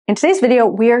In today's video,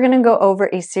 we are going to go over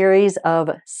a series of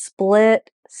split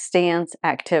stance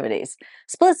activities.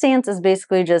 Split stance is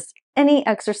basically just any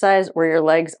exercise where your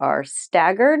legs are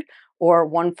staggered or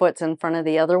one foot's in front of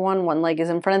the other one leg is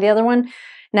in front of the other one.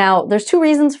 Now, there's two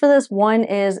reasons for this. One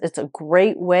is it's a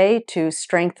great way to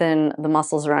strengthen the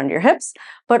muscles around your hips,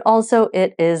 but also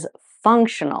it is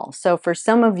functional. So for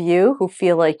some of you who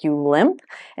feel like you limp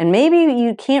and maybe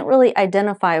you can't really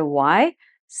identify why,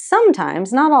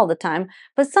 sometimes, not all the time,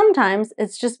 but sometimes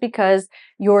it's just because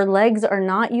your legs are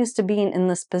not used to being in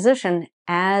this position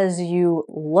as you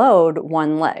load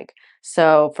one leg.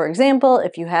 So for example,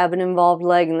 if you have an involved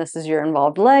leg and this is your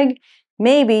involved leg,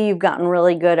 maybe you've gotten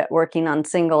really good at working on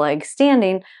single leg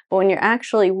standing, but when you're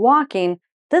actually walking,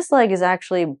 this leg is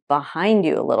actually behind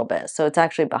you a little bit. So it's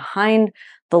actually behind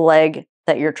the leg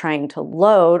that you're trying to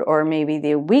load, or maybe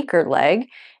the weaker leg,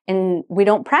 and we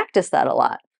don't practice that a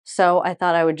lot. So I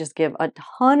thought I would just give a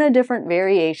ton of different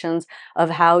variations of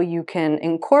how you can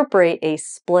incorporate a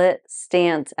split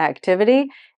stance activity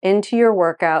into your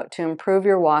workout to improve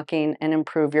your walking and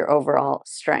improve your overall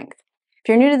strength. If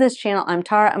you're new to this channel, I'm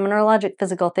Tara. I'm a neurologic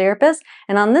physical therapist,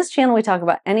 and on this channel we talk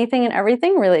about anything and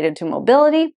everything related to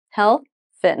mobility, health,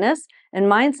 fitness, and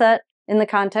mindset in the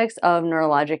context of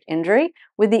neurologic injury,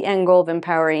 with the end goal of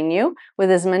empowering you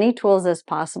with as many tools as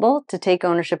possible to take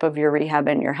ownership of your rehab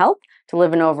and your health, to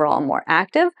live an overall more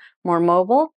active, more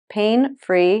mobile,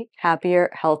 pain-free, happier,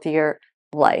 healthier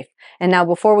life. And now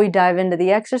before we dive into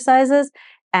the exercises,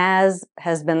 as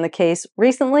has been the case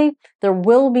recently, there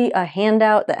will be a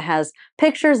handout that has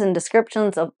pictures and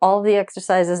descriptions of all the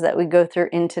exercises that we go through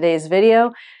in today's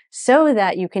video, so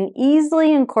that you can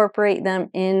easily incorporate them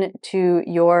into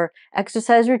your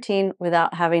exercise routine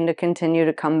without having to continue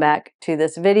to come back to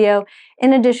this video.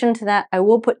 In addition to that, I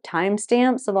will put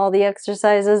timestamps of all the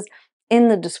exercises in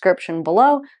the description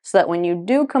below, so that when you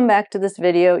do come back to this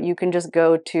video, you can just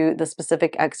go to the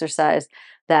specific exercise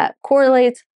that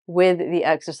correlates with the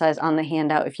exercise on the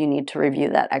handout if you need to review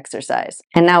that exercise.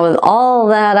 And now with all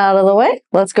that out of the way,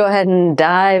 let's go ahead and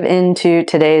dive into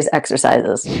today's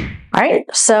exercises. All right,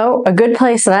 so a good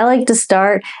place that I like to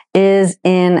start is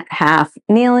in half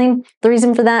kneeling. The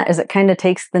reason for that is it kind of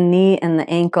takes the knee and the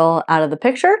ankle out of the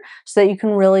picture so that you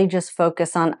can really just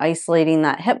focus on isolating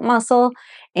that hip muscle.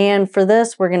 And for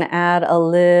this, we're going to add a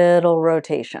little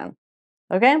rotation.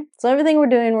 Okay, so everything we're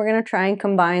doing, we're going to try and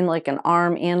combine like an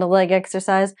arm and a leg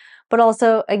exercise, but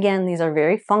also, again, these are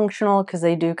very functional because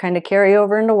they do kind of carry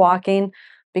over into walking,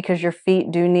 because your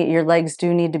legs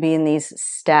do need to be in these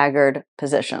staggered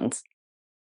positions.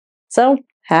 So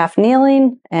half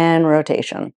kneeling and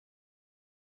rotation.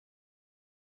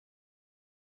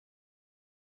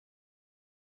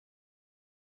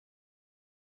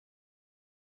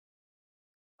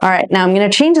 All right, now I'm going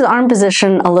to change the arm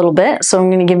position a little bit. So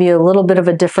I'm going to give you a little bit of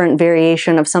a different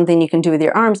variation of something you can do with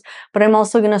your arms, but I'm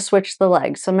also going to switch the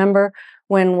legs. So remember,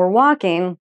 when we're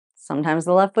walking, sometimes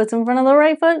the left foot's in front of the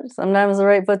right foot, sometimes the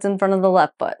right foot's in front of the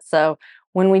left foot. So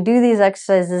when we do these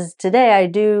exercises today, I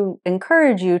do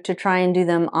encourage you to try and do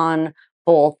them on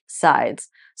both sides.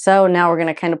 So now we're going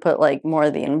to kind of put like more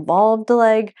of the involved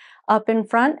leg up in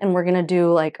front, and we're going to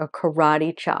do like a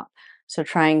karate chop. So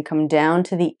try and come down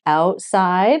to the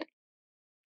outside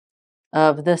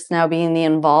of this now being the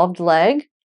involved leg.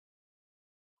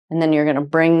 And then you're going to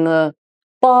bring the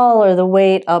ball or the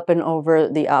weight up and over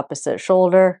the opposite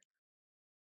shoulder.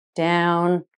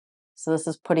 Down. So this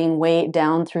is putting weight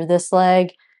down through this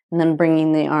leg and then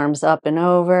bringing the arms up and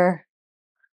over.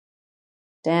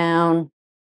 Down.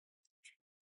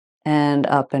 And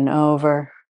up and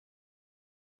over.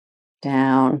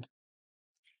 Down.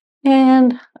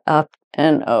 And up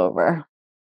and over.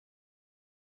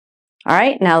 All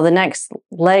right, now the next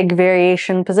leg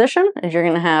variation position is you're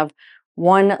going to have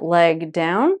one leg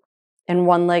down and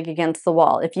one leg against the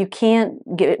wall. If you can't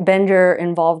bend your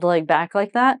involved leg back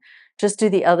like that, just do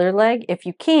the other leg. If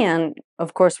you can,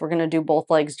 of course, we're going to do both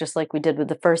legs just like we did with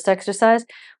the first exercise,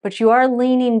 but you are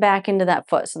leaning back into that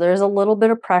foot. So there's a little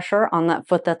bit of pressure on that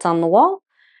foot that's on the wall,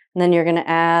 and then you're going to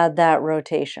add that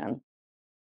rotation.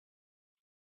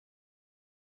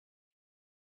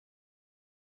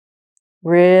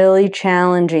 Really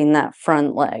challenging that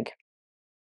front leg.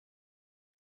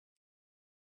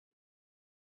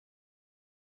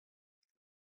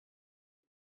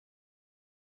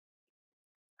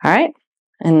 All right,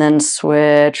 and then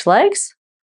switch legs.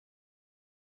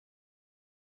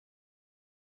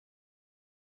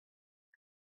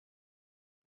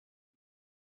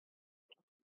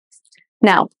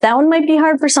 Now, that one might be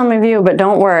hard for some of you, but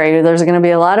don't worry. There's going to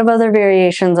be a lot of other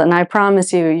variations, and I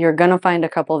promise you, you're going to find a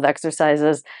couple of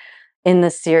exercises in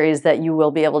this series that you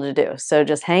will be able to do. So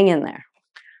just hang in there.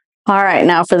 All right,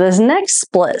 now for this next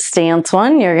split stance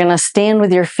one, you're gonna stand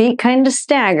with your feet kind of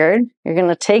staggered. You're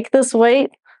gonna take this weight,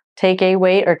 take a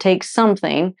weight or take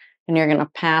something, and you're gonna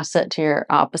pass it to your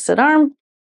opposite arm,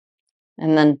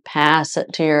 and then pass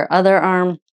it to your other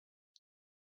arm,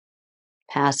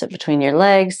 pass it between your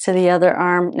legs to the other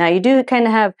arm. Now you do kind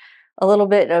of have a little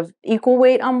bit of equal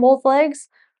weight on both legs.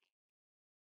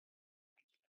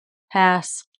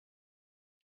 Pass,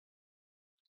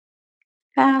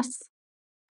 pass,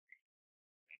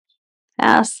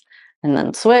 pass, and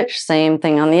then switch. Same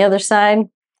thing on the other side.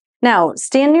 Now,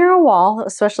 stand near a wall,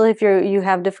 especially if you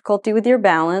have difficulty with your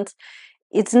balance.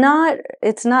 It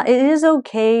is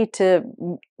okay to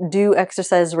do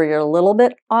exercises where you're a little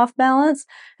bit off balance,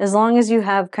 as long as you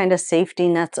have kind of safety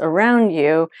nets around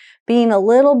you. Being a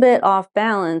little bit off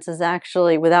balance is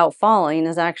actually, without falling,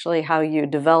 is actually how you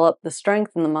develop the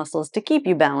strength in the muscles to keep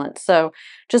you balanced. So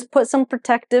just put some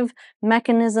protective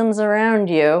mechanisms around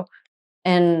you,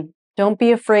 and don't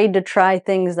be afraid to try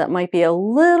things that might be a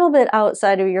little bit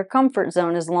outside of your comfort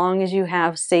zone, as long as you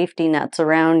have safety nets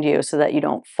around you so that you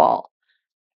don't fall.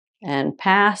 And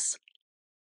pass,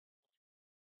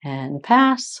 and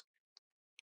pass,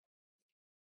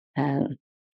 and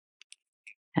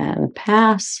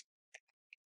pass,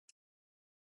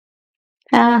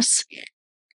 pass,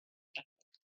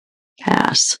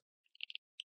 pass,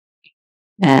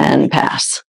 and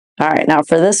pass. All right, now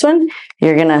for this one,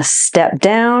 you're gonna step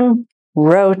down,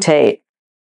 rotate,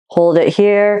 hold it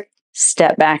here,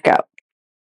 step back up.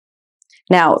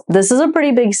 Now, this is a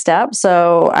pretty big step,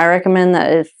 so I recommend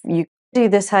that if you do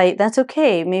this height, that's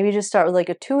okay. Maybe just start with like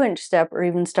a 2-inch step, or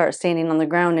even start standing on the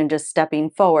ground and just stepping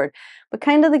forward. But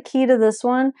kind of the key to this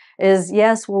one is,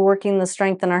 yes, we're working the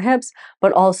strength in our hips,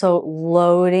 but also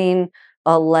loading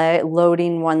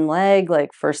loading one leg,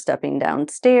 like first stepping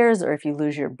downstairs, or if you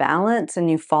lose your balance and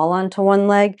you fall onto one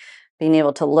leg, being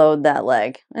able to load that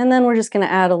leg. And then we're just going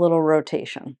to add a little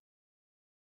rotation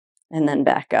and then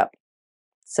back up.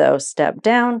 So step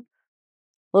down,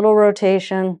 little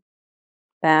rotation,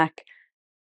 back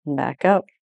and back up,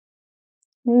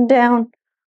 and down,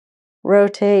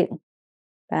 rotate,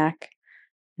 back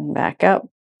and back up.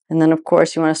 And then of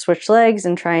course you want to switch legs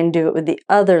and try and do it with the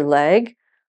other leg.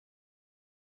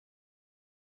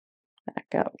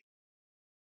 Back up.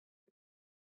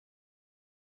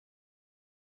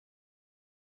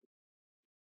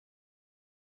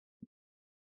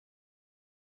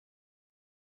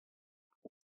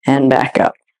 And back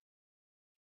up.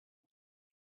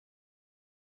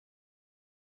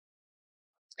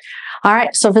 All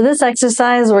right, so for this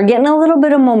exercise, we're getting a little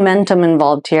bit of momentum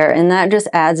involved here, and that just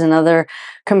adds another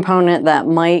component that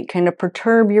might kind of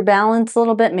perturb your balance a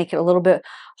little bit, make it a little bit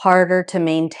harder to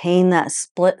maintain that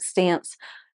split stance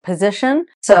position.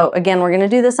 So again, we're going to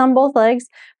do this on both legs,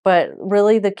 but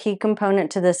really the key component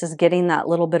to this is getting that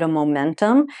little bit of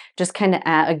momentum. Just kind of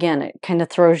again, it kind of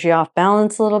throws you off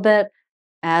balance a little bit,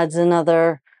 adds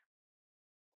another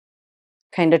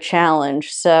kind of challenge.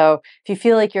 So if you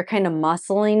feel like you're kind of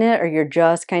muscling it, or you're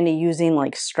just kind of using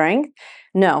like strength,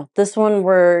 no, this one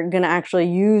we're going to actually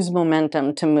use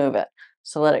momentum to move it.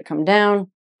 So let it come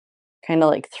down, kind of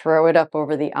like throw it up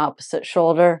over the opposite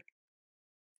shoulder.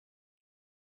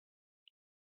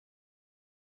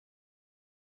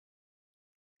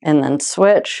 And then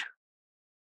switch,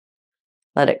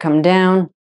 let it come down,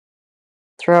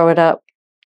 throw it up.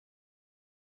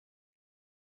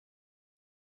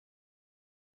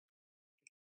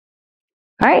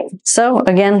 All right, so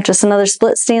again, just another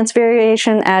split stance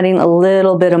variation, adding a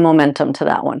little bit of momentum to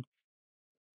that one.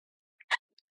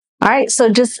 All right, so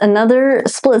just another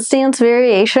split stance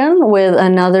variation with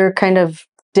another kind of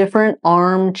different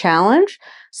arm challenge.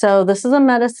 So this is a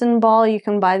medicine ball. You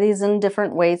can buy these in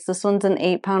different weights. This one's an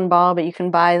 8-pound ball, but you can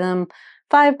buy them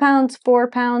 5 pounds, 4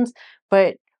 pounds.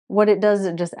 But what it does,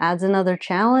 it just adds another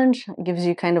challenge. It gives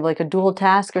you kind of like a dual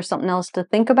task or something else to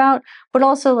think about. But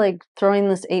also, like, throwing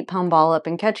this 8-pound ball up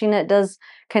and catching it does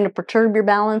kind of perturb your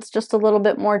balance just a little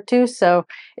bit more too. So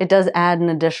it does add an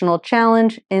additional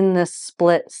challenge in this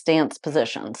split stance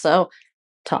position. So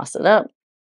toss it up.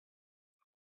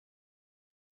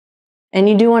 And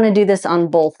you do want to do this on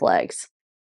both legs.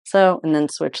 So, and then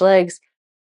switch legs.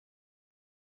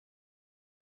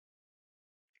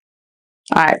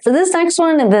 All right, for this next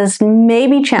one, this may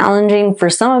be challenging for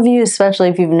some of you, especially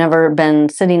if you've never been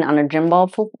sitting on a gym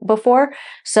ball before.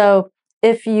 So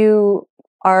if you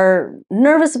are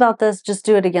nervous about this, just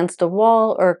do it against a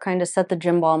wall, or kind of set the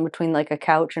gym ball in between like a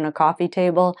couch and a coffee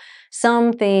table,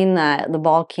 something that the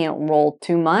ball can't roll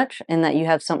too much and that you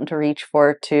have something to reach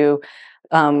for to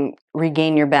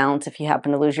regain your balance if you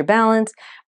happen to lose your balance.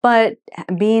 But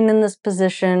being in this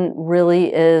position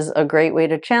really is a great way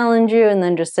to challenge you, and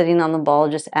then just sitting on the ball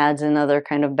just adds another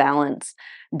kind of balance,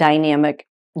 dynamic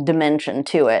dimension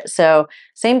to it. So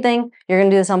same thing, you're gonna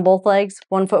do this on both legs,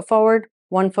 1 foot forward,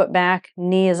 1 foot back,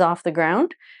 knee is off the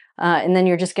ground. And then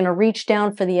you're just gonna reach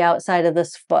down for the outside of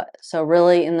this foot. So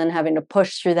really, and then having to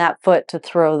push through that foot to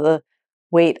throw the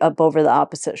weight up over the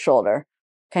opposite shoulder.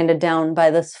 Kind of down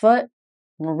by this foot,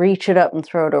 reach it up and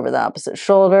throw it over the opposite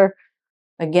shoulder.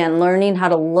 Again, learning how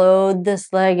to load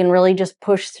this leg and really just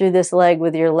push through this leg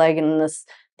with your leg in this,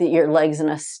 your legs in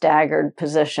a staggered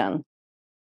position.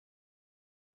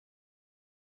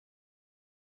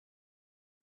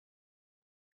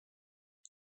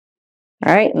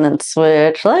 All right, and then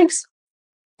switch legs,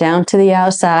 down to the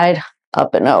outside,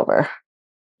 up and over.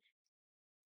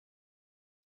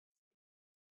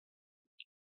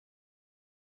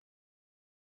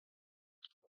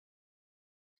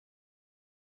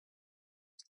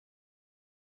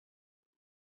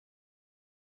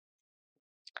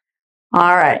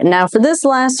 All right, now for this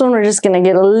last one, we're just gonna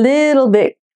get a little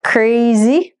bit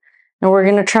crazy, and we're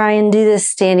gonna try and do this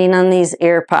standing on these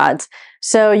AirPods.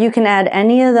 So you can add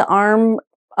any of the arm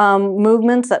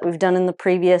movements that we've done in the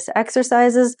previous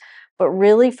exercises, but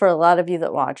really for a lot of you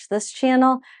that watch this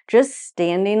channel, just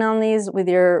standing on these with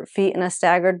your feet in a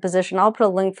staggered position. I'll put a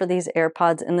link for these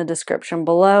AirPods in the description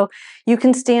below. You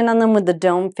can stand on them with the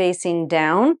dome facing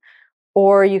down,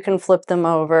 or you can flip them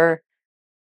over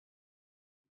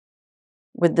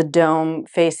with the dome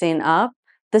facing up.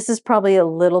 This is probably a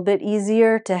little bit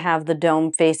easier to have the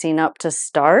dome facing up to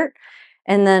start.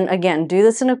 And then again, do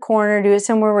this in a corner, do it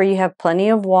somewhere where you have plenty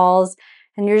of walls,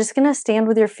 and you're just gonna stand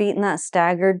with your feet in that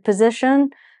staggered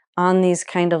position on these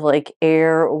kind of like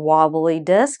air wobbly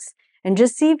discs, and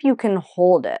just see if you can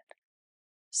hold it.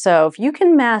 So if you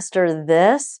can master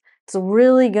this, it's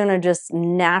really gonna just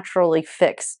naturally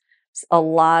fix a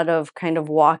lot of kind of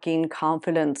walking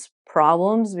confidence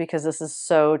problems, because this is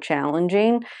so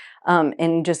challenging.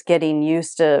 And just getting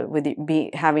used to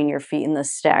having your feet in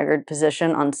this staggered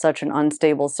position on such an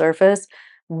unstable surface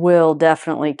will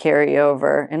definitely carry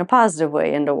over in a positive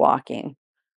way into walking.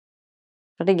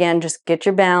 But again, just get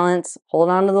your balance, hold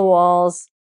on to the walls,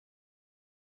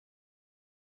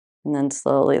 and then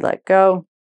slowly let go.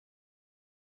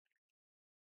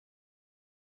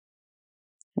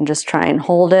 And just try and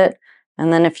hold it.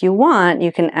 And then if you want,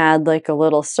 you can add like a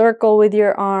little circle with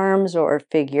your arms or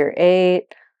figure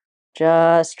 8,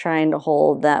 just trying to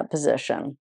hold that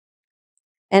position.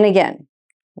 And again,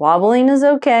 wobbling is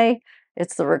okay.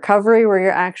 It's the recovery where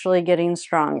you're actually getting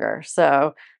stronger.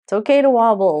 So it's okay to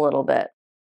wobble a little bit.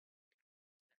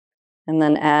 And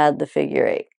then add the figure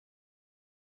 8.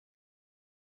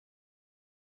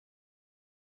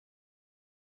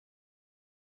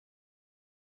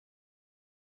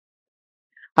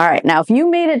 All right, now if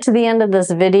you made it to the end of this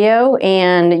video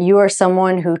and you are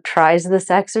someone who tries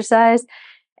this exercise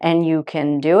and you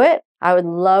can do it, I would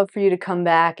love for you to come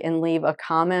back and leave a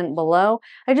comment below.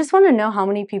 I just want to know how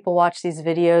many people watch these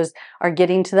videos are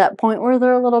getting to that point where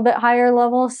they're a little bit higher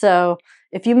level. So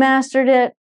if you mastered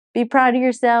it, be proud of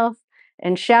yourself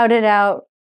and shout it out.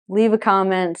 Leave a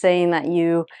comment saying that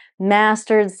you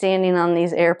mastered standing on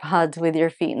these AirPods with your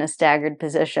feet in a staggered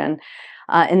position.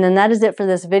 And then that is it for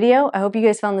this video. I hope you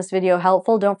guys found this video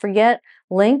helpful. Don't forget,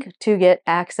 link to get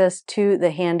access to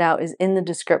the handout is in the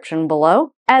description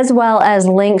below, as well as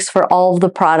links for all of the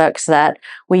products that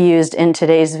we used in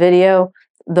today's video.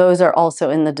 Those are also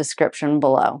in the description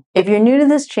below. If you're new to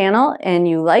this channel and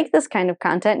you like this kind of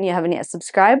content and you haven't yet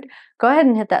subscribed, go ahead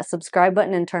and hit that subscribe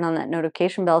button and turn on that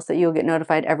notification bell so that you'll get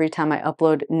notified every time I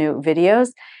upload new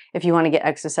videos. If you want to get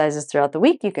exercises throughout the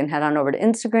week, you can head on over to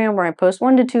Instagram, where I post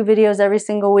 1 to 2 videos every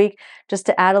single week just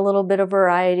to add a little bit of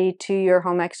variety to your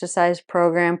home exercise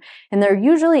program. And they're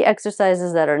usually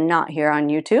exercises that are not here on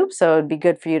YouTube, so it'd be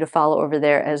good for you to follow over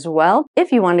there as well.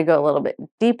 If you want to go a little bit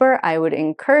deeper, I would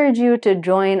encourage you to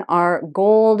join our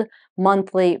Gold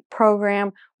monthly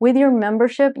program. With your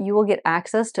membership, you will get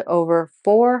access to over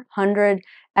 400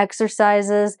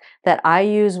 exercises that I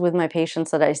use with my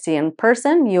patients that I see in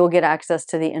person. You will get access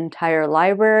to the entire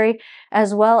library,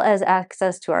 as well as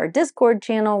access to our Discord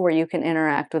channel where you can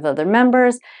interact with other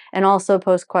members and also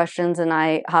post questions, and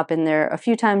I hop in there a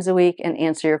few times a week and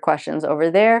answer your questions over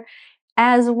there,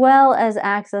 as well as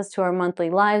access to our monthly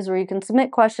lives where you can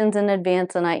submit questions in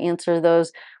advance and I answer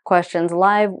those questions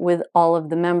live with all of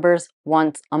the members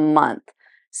once a month.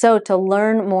 So to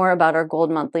learn more about our Gold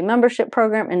monthly membership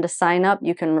program and to sign up,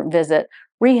 you can visit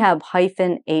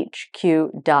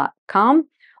rehab-hq.com.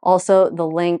 Also, the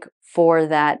link for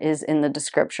that is in the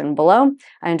description below.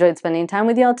 I enjoyed spending time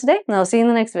with y'all today, and I'll see you in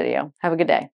the next video. Have a good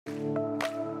day.